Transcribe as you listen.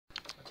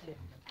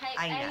Hi,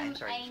 Ainah, I'm I'm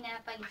sorry.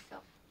 Ainah Palisok.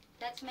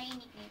 That's my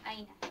nickname,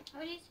 Ainah. How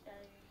do you spell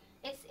your name?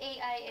 It's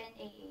Ainah.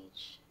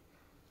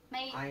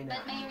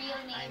 But my real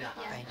name, Ainah.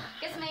 yeah. Ainah.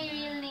 Because my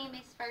real name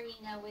is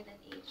Farina with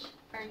an H.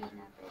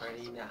 Farina.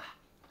 Farina.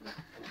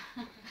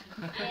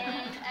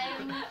 And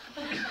I'm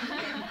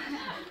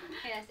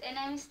yes, and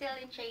I'm still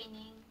in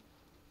training.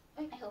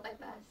 I hope I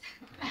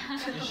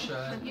pass. You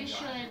should. You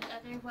should,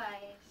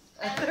 otherwise.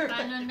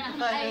 Paano na?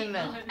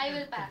 I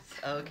will pass.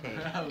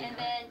 Okay. And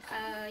then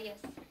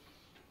yes.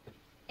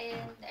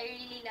 And I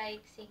really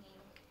like singing.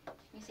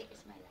 Music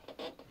is my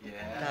life.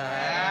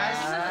 Yes!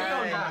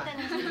 Ikaw na!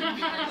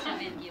 Sa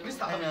video.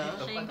 Gusto ko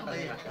Ano? dito.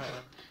 Pantay.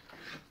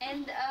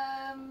 And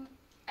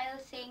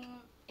I'll sing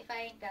If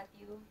I Ain't Got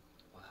You.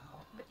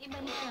 Wow. Ba't iba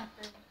nila?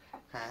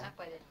 Ha?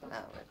 Pwede.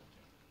 Well.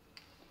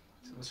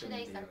 Should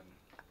I start?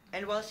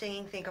 And while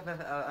singing, think of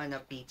an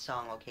upbeat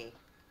song, okay?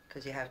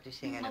 Because you have to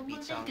sing an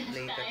upbeat song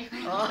later.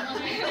 Oh. I'll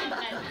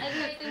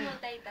try to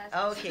multitask.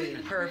 Okay,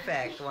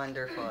 perfect,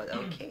 wonderful.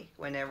 Okay,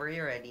 whenever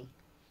you're ready.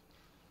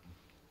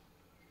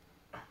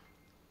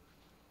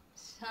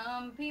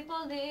 Some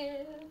people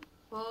live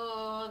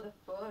for the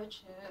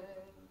fortune.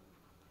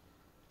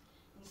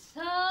 And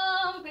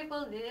some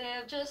people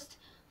live just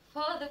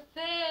for the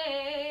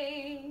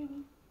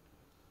fame.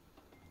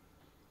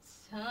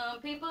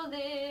 Some people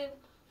live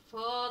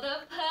for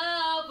the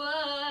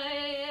power,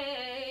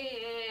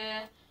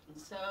 yeah. And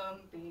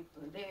some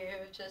people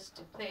live just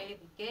to play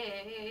the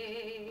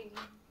game.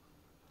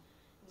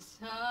 And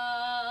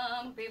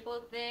some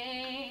people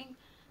think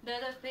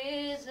that the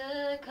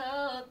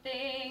physical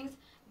things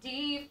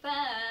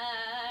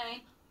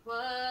define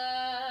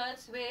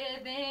what's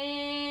within.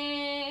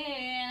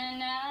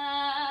 And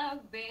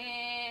I've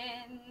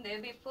been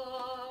there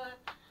before,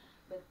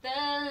 but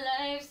the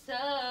life's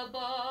a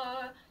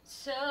bore,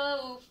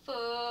 so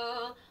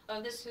full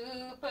of the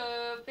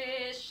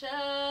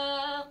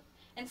superficial.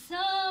 And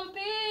some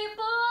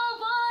people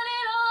want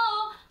it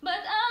all,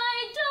 but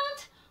I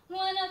don't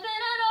want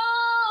nothing at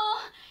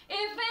all.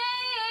 If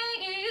it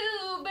ain't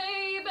you,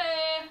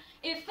 baby,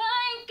 if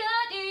I ain't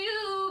got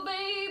you,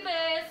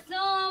 baby.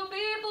 Some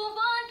people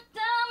want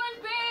diamond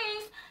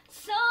rings,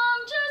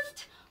 some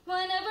just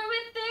want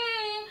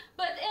everything,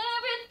 but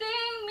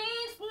everything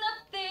means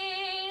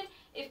nothing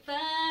if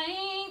I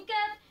ain't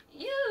got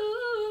you,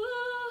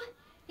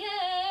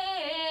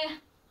 yeah.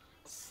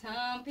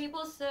 Some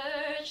people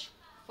search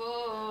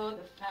for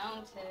the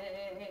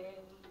fountain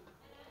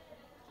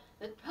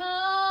that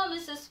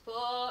promises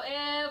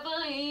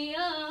forever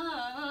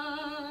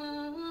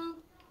young.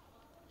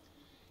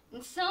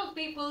 And some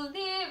people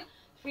live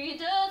 3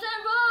 dozen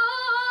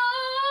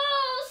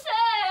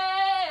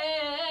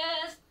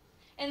roses,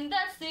 and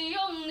that's the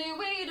only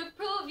way to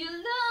prove you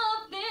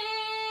love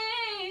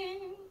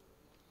them.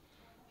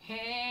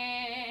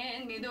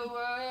 Hand me the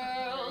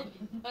world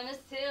on a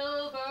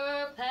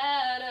silver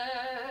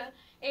platter,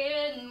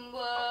 and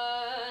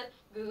what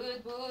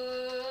good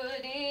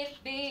would it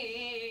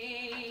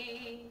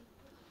be?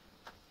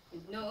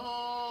 With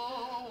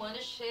no one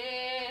to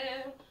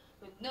share,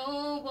 with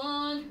no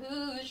one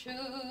who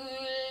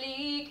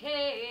truly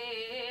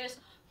cares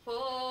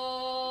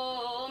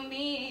for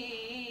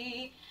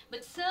me.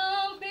 But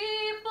some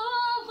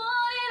people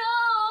want it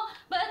all,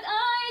 but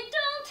I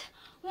don't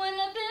want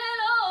nothing at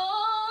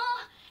all.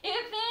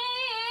 If it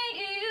ain't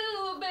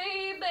you,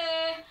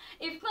 baby,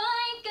 if I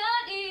ain't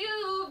got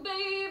you,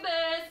 baby.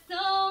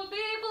 Some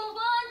people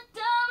want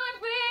diamond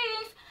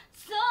rings,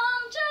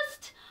 some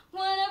just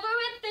want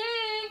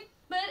everything,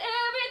 but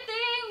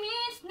everything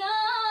means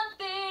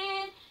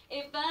nothing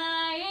if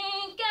I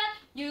ain't got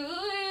you, you,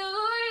 you.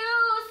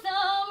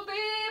 Some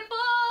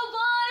people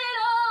want it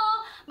all,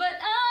 but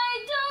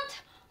I don't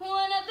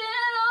want nothing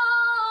at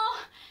all.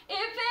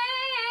 If it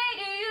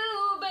ain't you,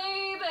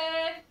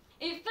 baby,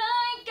 if I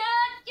ain't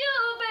got you,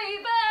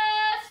 baby.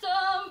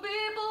 Some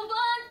people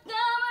want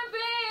diamond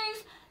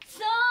rings,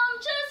 some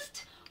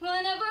just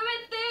want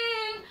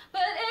everything,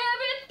 but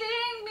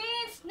everything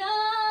means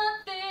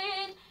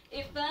nothing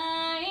if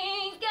I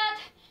ain't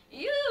got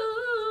you,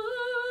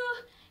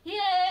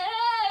 yeah.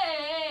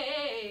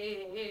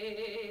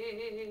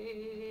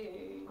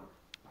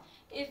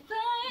 If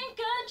I ain't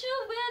got you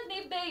with me,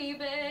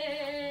 baby,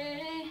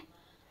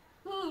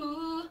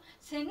 ooh,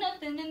 say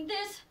nothing in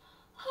this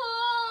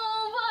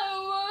whole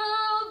wide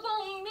world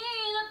won't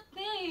mean a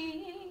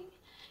thing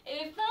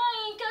if I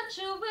ain't got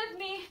you with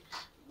me.